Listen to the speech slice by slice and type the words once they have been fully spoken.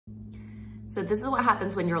So this is what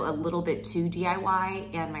happens when you're a little bit too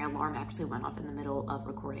DIY, and my alarm actually went off in the middle of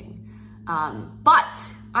recording. But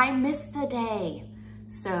I missed a day.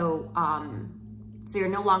 So you're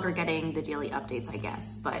no longer getting the daily updates, I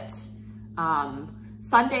guess. But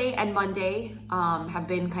Sunday and Monday have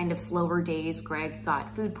been kind of slower days. Greg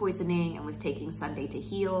got food poisoning and was taking Sunday to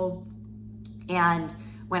heal. And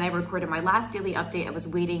when I recorded my last daily update, I was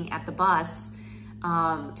waiting at the bus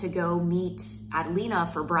to go meet Adelina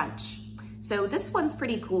for brunch. So this one's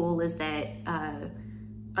pretty cool, is that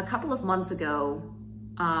a couple of months ago,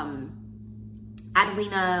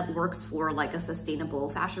 Adelina works for like a sustainable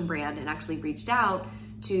fashion brand and actually reached out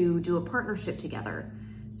to do a partnership together.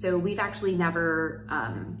 So we've actually never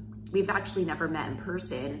met in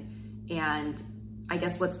person. And I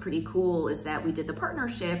guess what's pretty cool is that we did the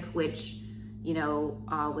partnership, which, you know,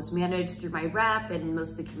 was managed through my rep, and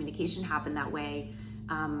most of the communication happened that way.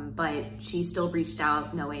 But she still reached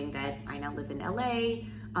out knowing that I now live in LA,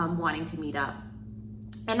 wanting to meet up.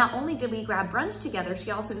 And not only did we grab brunch together,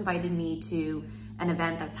 she also invited me to an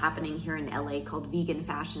event that's happening here in LA called Vegan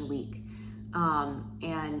Fashion Week.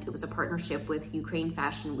 And it was a partnership with Ukraine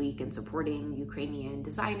Fashion Week and supporting Ukrainian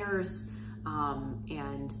designers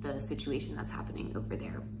and the situation that's happening over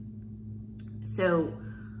there. So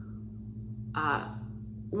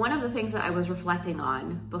one of the things that I was reflecting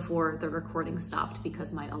on before the recording stopped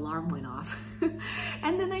because my alarm went off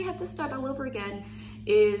and then I had to start all over again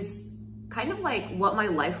is kind of like what my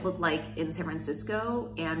life looked like in San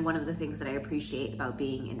Francisco, and one of the things that I appreciate about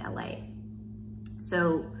being in LA.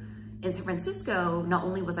 So in San Francisco, not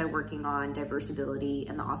only was I working on Diversability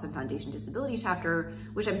and the Awesome Foundation Disability chapter,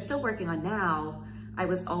 which I'm still working on now, I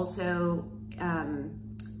was also on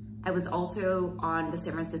the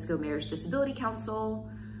San Francisco Mayor's Disability Council.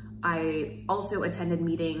 I also attended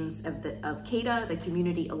meetings of CADA, the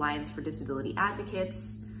Community Alliance for Disability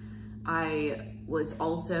Advocates. I was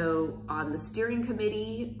also on the steering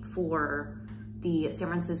committee for the San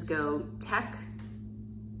Francisco Tech,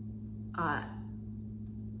 the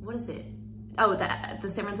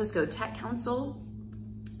San Francisco Tech Council,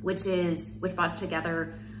 which brought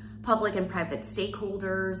together public and private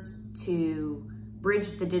stakeholders to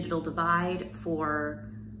bridge the digital divide for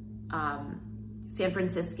San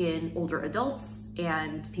Franciscan older adults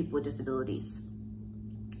and people with disabilities.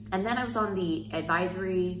 And then I was on the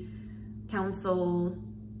advisory council,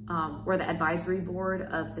 or the advisory board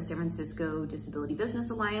of the San Francisco Disability Business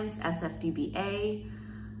Alliance, SFDBA.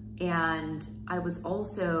 And I was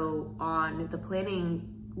also on the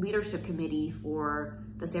planning leadership committee for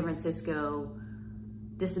the San Francisco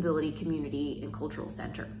Disability Community and Cultural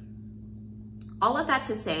Center. All of that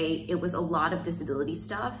to say, it was a lot of disability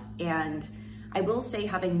stuff. And I will say,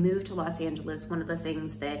 having moved to Los Angeles, one of the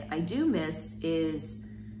things that I do miss is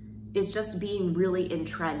just being really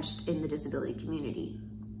entrenched in the disability community.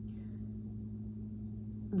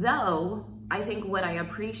 Though, I think what I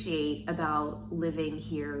appreciate about living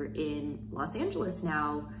here in Los Angeles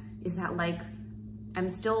now is that, like, I'm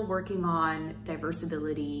still working on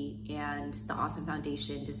Diversability and the Awesome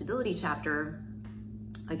Foundation Disability chapter,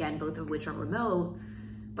 again, both of which are remote,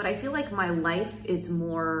 but I feel like my life is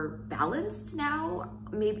more balanced now.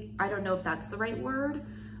 Maybe, I don't know if that's the right word,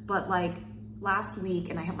 but like last week,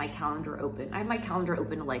 and I have my calendar open. I have my calendar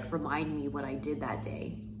open to like remind me what I did that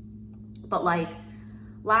day. But like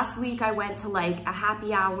last week I went to like a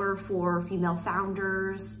happy hour for female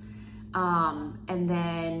founders, and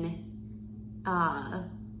then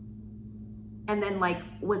like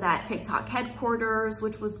was at TikTok headquarters,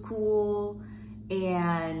 which was cool.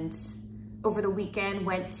 And over the weekend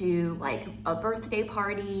went to like a birthday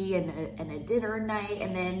party and a dinner night.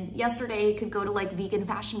 And then yesterday could go to like Vegan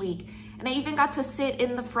Fashion Week. And I even got to sit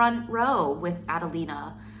in the front row with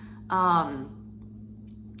Adelina.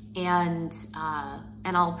 And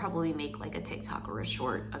I'll probably make like a TikTok or a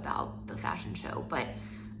short about the fashion show. But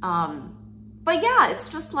yeah, it's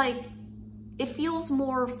just like, it feels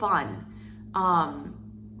more fun.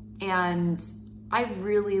 And I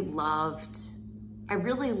really loved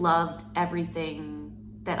everything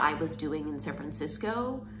that I was doing in San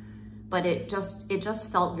Francisco, but it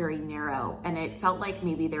just felt very narrow, and it felt like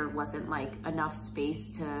maybe there wasn't like enough space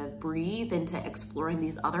to breathe into exploring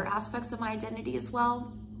these other aspects of my identity as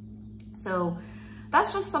well. So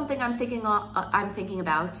that's just something I'm thinking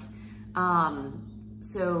about.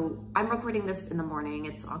 So I'm recording this in the morning.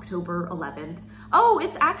 It's October 11th. Oh,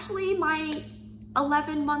 it's actually my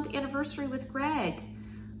 11-month anniversary with Greg.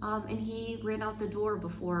 And he ran out the door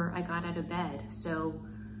before I got out of bed. So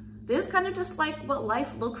this is kind of just like what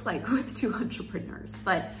life looks like with two entrepreneurs.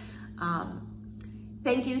 But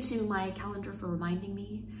thank you to my calendar for reminding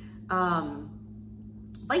me.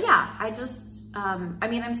 But yeah, I just, I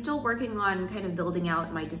mean, I'm still working on kind of building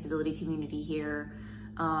out my disability community here,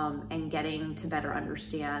 and getting to better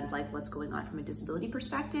understand like what's going on from a disability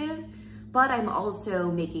perspective. But I'm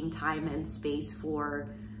also making time and space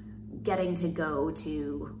for getting to go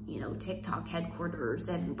to, you know, TikTok headquarters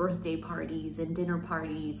and birthday parties and dinner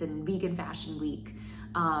parties and vegan fashion week,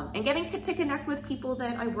 and getting to connect with people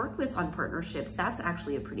that I work with on partnerships. That's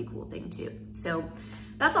actually a pretty cool thing too. So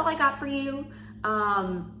that's all I got for you.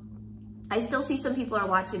 I still see some people are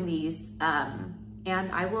watching these,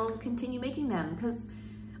 and I will continue making them because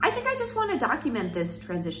I think I just want to document this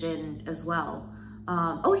transition as well.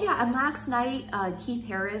 Oh yeah, and last night, Keith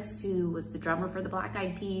Harris, who was the drummer for the Black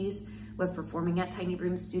Eyed Peas, was performing at Tiny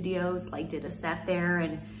Room Studios, like did a set there,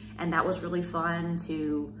 and that was really fun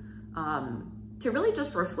to really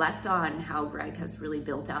just reflect on how Greg has really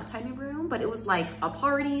built out Tiny Room. But it was like a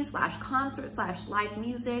party / concert / live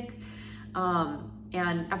music,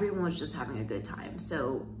 and everyone was just having a good time.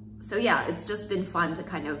 So yeah, it's just been fun to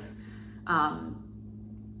kind of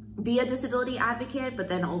be a disability advocate, but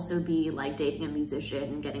then also be like dating a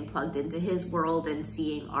musician, getting plugged into his world and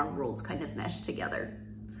seeing our worlds kind of mesh together.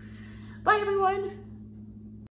 Bye everyone.